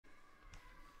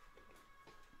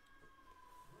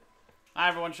Hi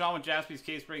everyone, Sean with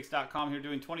JaspysCaseBreaks.com here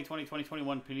doing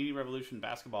 2020-2021 Panini Revolution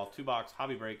Basketball 2-box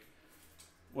hobby break,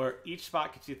 where each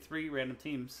spot gets you 3 random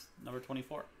teams, number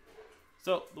 24.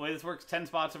 So the way this works, 10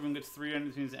 spots, everyone gets 3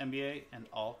 random teams in the NBA, and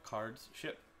all cards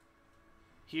ship.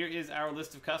 Here is our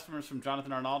list of customers from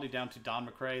Jonathan Arnaldi down to Don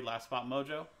McRae, Last Spot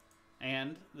Mojo,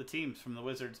 and the teams from the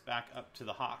Wizards back up to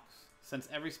the Hawks. Since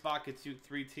every spot gets you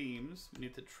 3 teams, we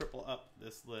need to triple up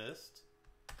this list.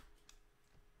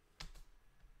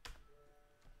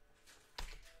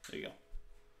 There you go.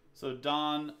 So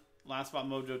Don, Last Spot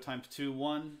Mojo times 2,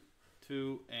 1,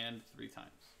 2, and 3 times.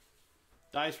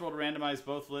 Dice roll to randomize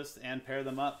both lists and pair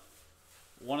them up.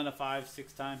 1 and a 5,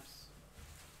 6 times.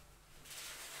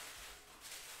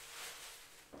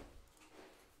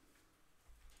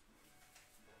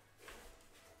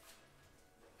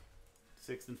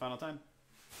 Sixth and final time.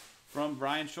 From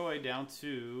Brian Choi down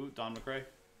to Don McRae.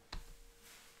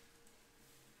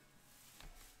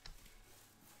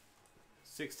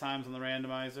 6 times on the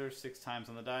randomizer, 6 times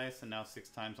on the dice, and now 6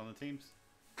 times on the teams.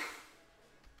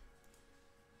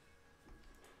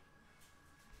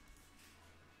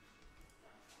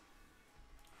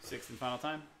 Sixth and final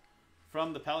time.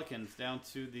 From the Pelicans down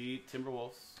to the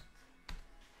Timberwolves.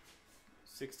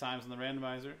 6 times on the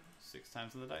randomizer, 6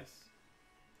 times on the dice.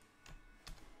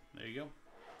 There you go.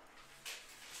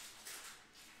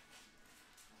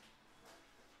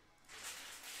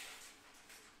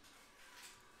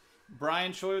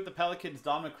 Brian Choi with the Pelicans,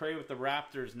 Don McRae with the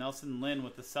Raptors, Nelson Lynn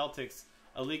with the Celtics,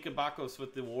 Alika Bakos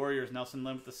with the Warriors, Nelson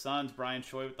Lynn with the Suns, Brian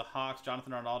Choi with the Hawks,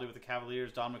 Jonathan Arnaldi with the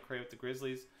Cavaliers, Don McRae with the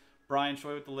Grizzlies, Brian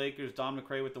Choi with the Lakers, Don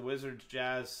McRae with the Wizards,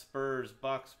 Jazz, Spurs,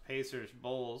 Bucks, Pacers,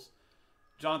 Bulls,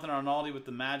 Jonathan Arnaldi with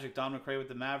the Magic, Don McRae with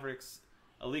the Mavericks,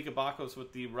 Alika Bakos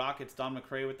with the Rockets, Don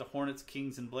McRae with the Hornets,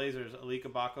 Kings, and Blazers,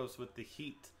 Alika Bakos with the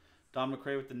Heat, Don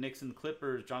McRae with the Knicks and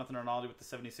Clippers, Jonathan Arnaldi with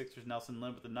the 76ers, Nelson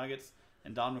Lynn with the Nuggets,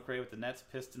 and Don McRae with the Nets,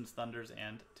 Pistons, Thunders,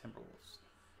 and Timberwolves.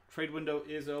 Trade window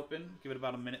is open. Give it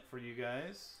about a minute for you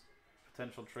guys.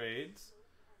 Potential trades,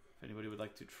 if anybody would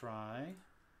like to try.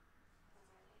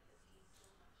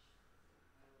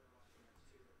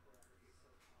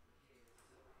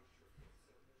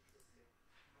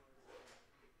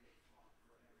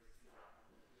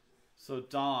 So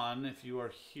Don, if you are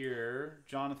here,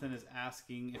 Jonathan is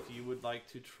asking if you would like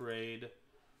to trade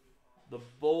the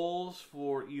Bulls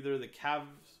for either the Cavs,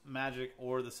 Magic,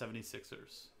 or the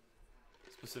 76ers.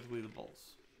 Specifically the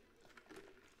Bulls.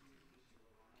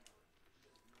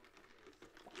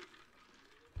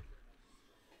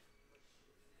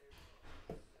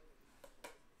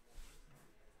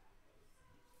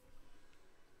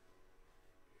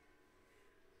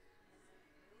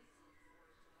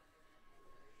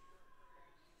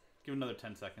 Give another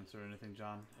 10 seconds or anything,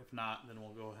 John. If not, then we'll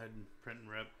go ahead and print and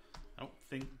rip. I don't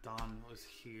think Don was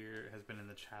here, has been in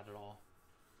the chat at all.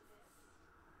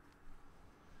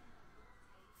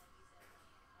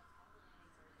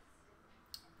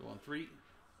 Go on 3,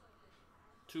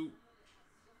 2,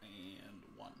 and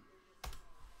 1.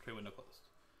 Trade window closed.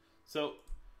 So,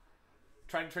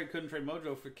 tried to trade, couldn't trade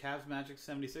Mojo for Cavs, Magic,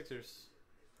 76ers.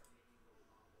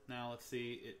 Now let's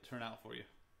see it turn out for you.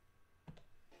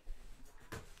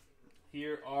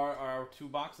 Here are our 2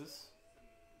 boxes.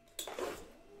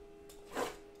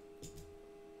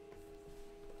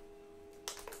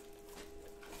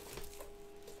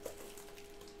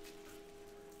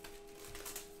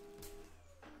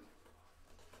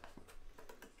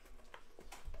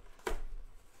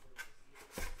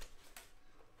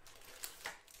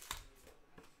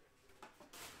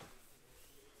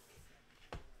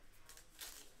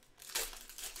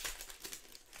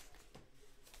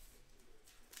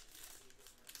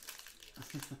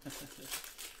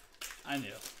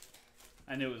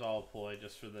 I knew it was all a ploy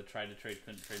just for the try to trade,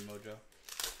 couldn't trade Mojo.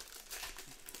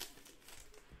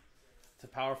 It's a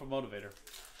powerful motivator.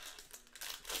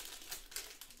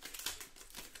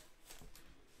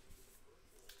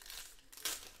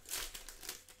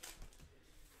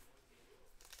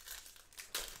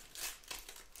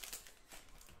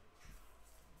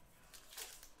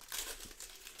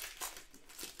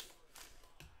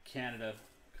 Canada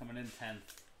coming in 10th.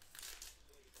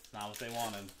 Not what they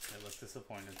wanted. They look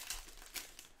disappointed.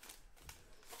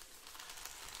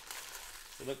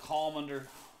 They look calm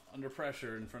under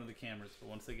pressure in front of the cameras, but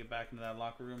once they get back into that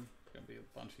locker room, it's gonna be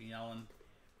a bunch of yelling.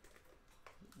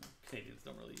 Canadians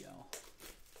don't really yell.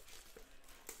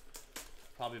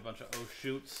 Probably a bunch of oh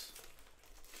shoots,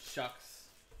 shucks,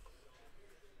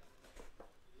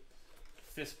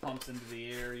 fist pumps into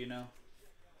the air, you know.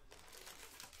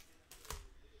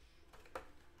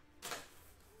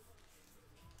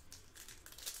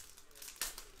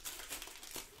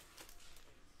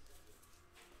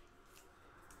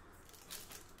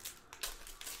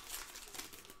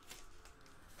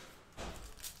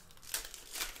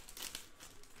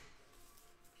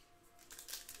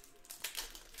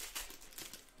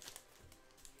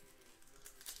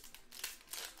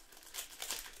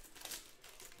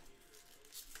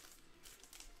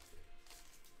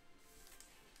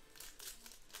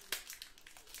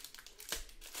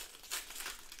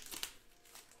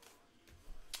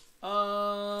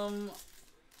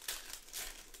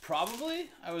 Probably.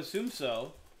 I would assume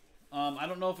so. I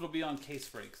don't know if it'll be on case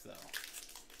breaks, though.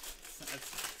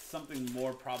 It's something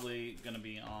more probably going to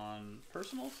be on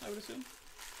personals, I would assume.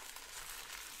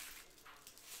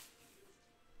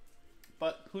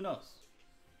 But who knows?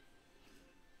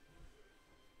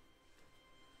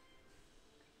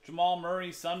 Jamal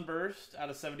Murray Sunburst out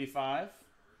of 75.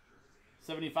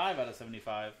 75 out of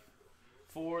 75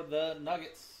 for the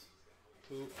Nuggets,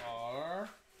 who are...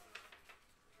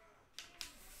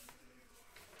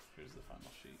 Here's the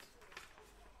final sheet.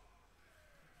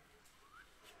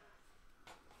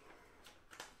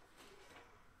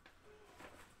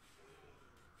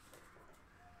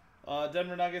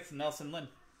 Denver Nuggets, Nelson Lynn.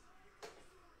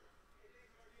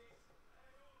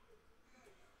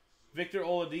 Victor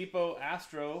Oladipo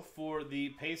Astro for the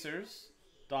Pacers,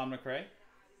 Don McRae.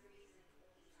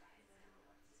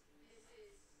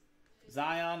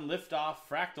 Zion Liftoff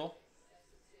Fractal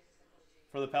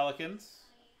for the Pelicans,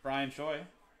 Brian Choi.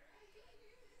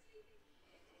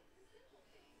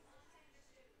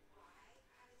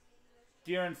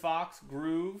 De'Aaron Fox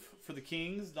Groove for the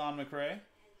Kings, Don McRae.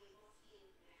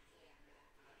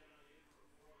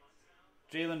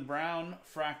 Jaylen Brown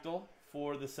Fractal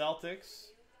for the Celtics,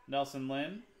 Nelson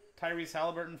Lynn. Tyrese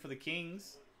Halliburton for the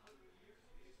Kings,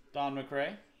 Don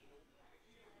McRae.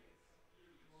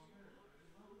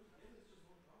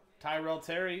 Tyrell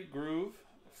Terry Groove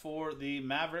for the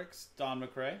Mavericks, Don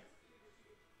McRae.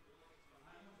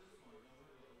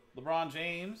 LeBron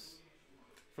James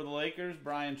for the Lakers,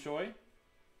 Brian Choi.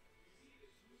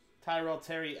 Tyrell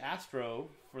Terry Astro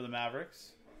for the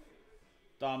Mavericks,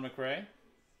 Don McRae.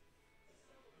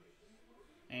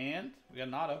 And we got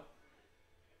an auto.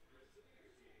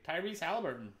 Tyrese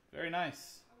Halliburton, very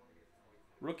nice.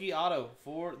 Rookie auto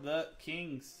for the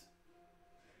Kings,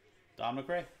 Don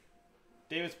McRae.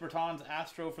 Davis Bertans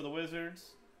Astro for the Wizards,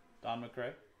 Don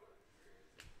McRae.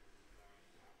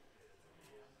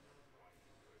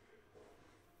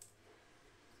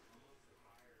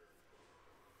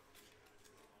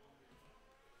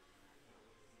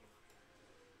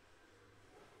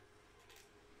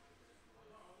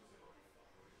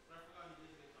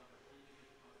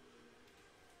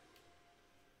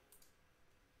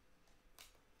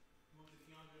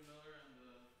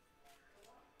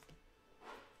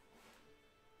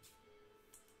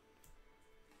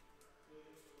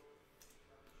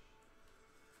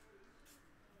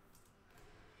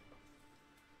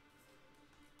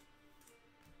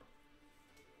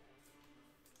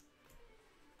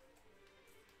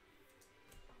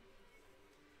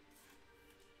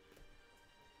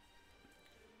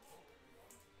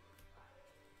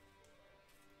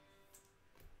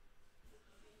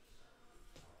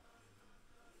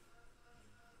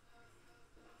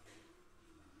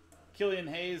 Killian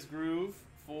Hayes Groove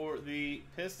for the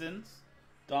Pistons,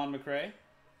 Don McRae.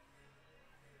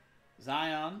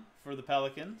 Zion for the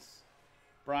Pelicans,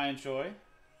 Brian Choi.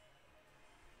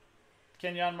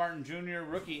 Kenyon Martin Jr.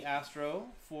 Rookie Astro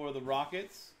for the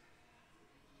Rockets,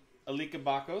 Alika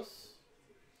Bakos.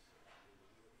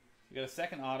 We got a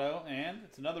second auto, and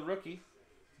it's another rookie.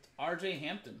 It's RJ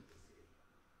Hampton.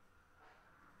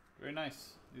 Very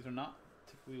nice. These are not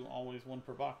typically always one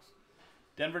per box.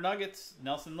 Denver Nuggets,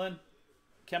 Nelson Lynn.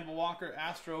 Kemba Walker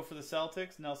Astro for the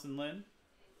Celtics, Nelson Lynn.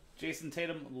 Jason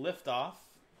Tatum Liftoff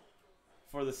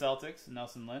for the Celtics,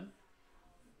 Nelson Lynn.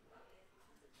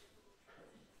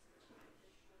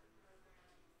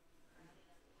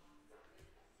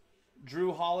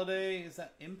 Drew Holiday, is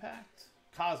that Impact?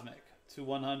 Cosmic to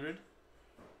 100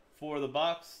 for the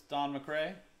Bucks, Don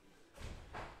McRae.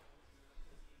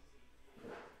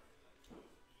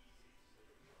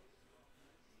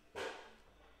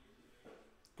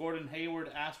 Gordon Hayward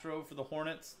Astro for the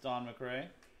Hornets, Don McRae.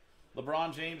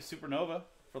 LeBron James Supernova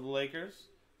for the Lakers,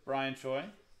 Brian Choi.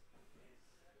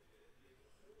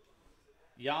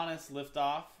 Giannis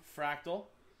Liftoff Fractal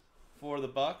for the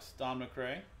Bucks, Don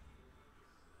McRae.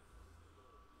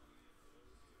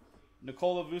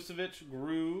 Nikola Vucevic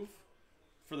Groove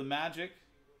for the Magic,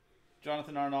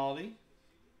 Jonathan Arnaldi.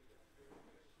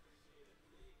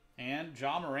 And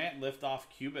John Morant Liftoff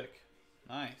Cubic.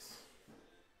 Nice.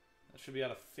 That should be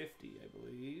out of 50, I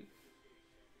believe.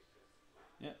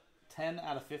 Yep, 10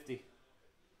 out of 50.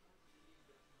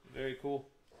 Very cool.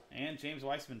 And James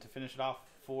Weissman to finish it off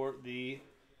for the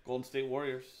Golden State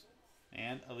Warriors.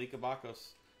 And Alika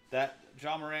Bakos. That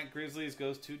John Morant Grizzlies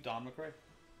goes to Don McRae.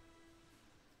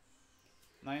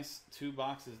 Nice 2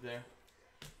 boxes there.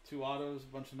 2 autos,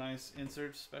 a bunch of nice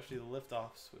inserts, especially the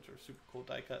liftoffs, which are super cool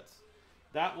die cuts.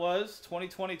 That was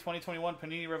 2020-2021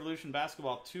 Panini Revolution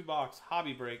Basketball 2-box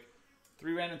hobby break.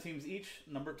 3 random teams each.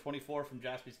 Number 24 from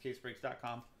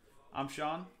JaspysCaseBreaks.com. I'm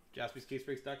Sean,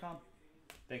 JaspysCaseBreaks.com.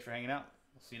 Thanks for hanging out.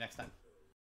 We'll see you next time.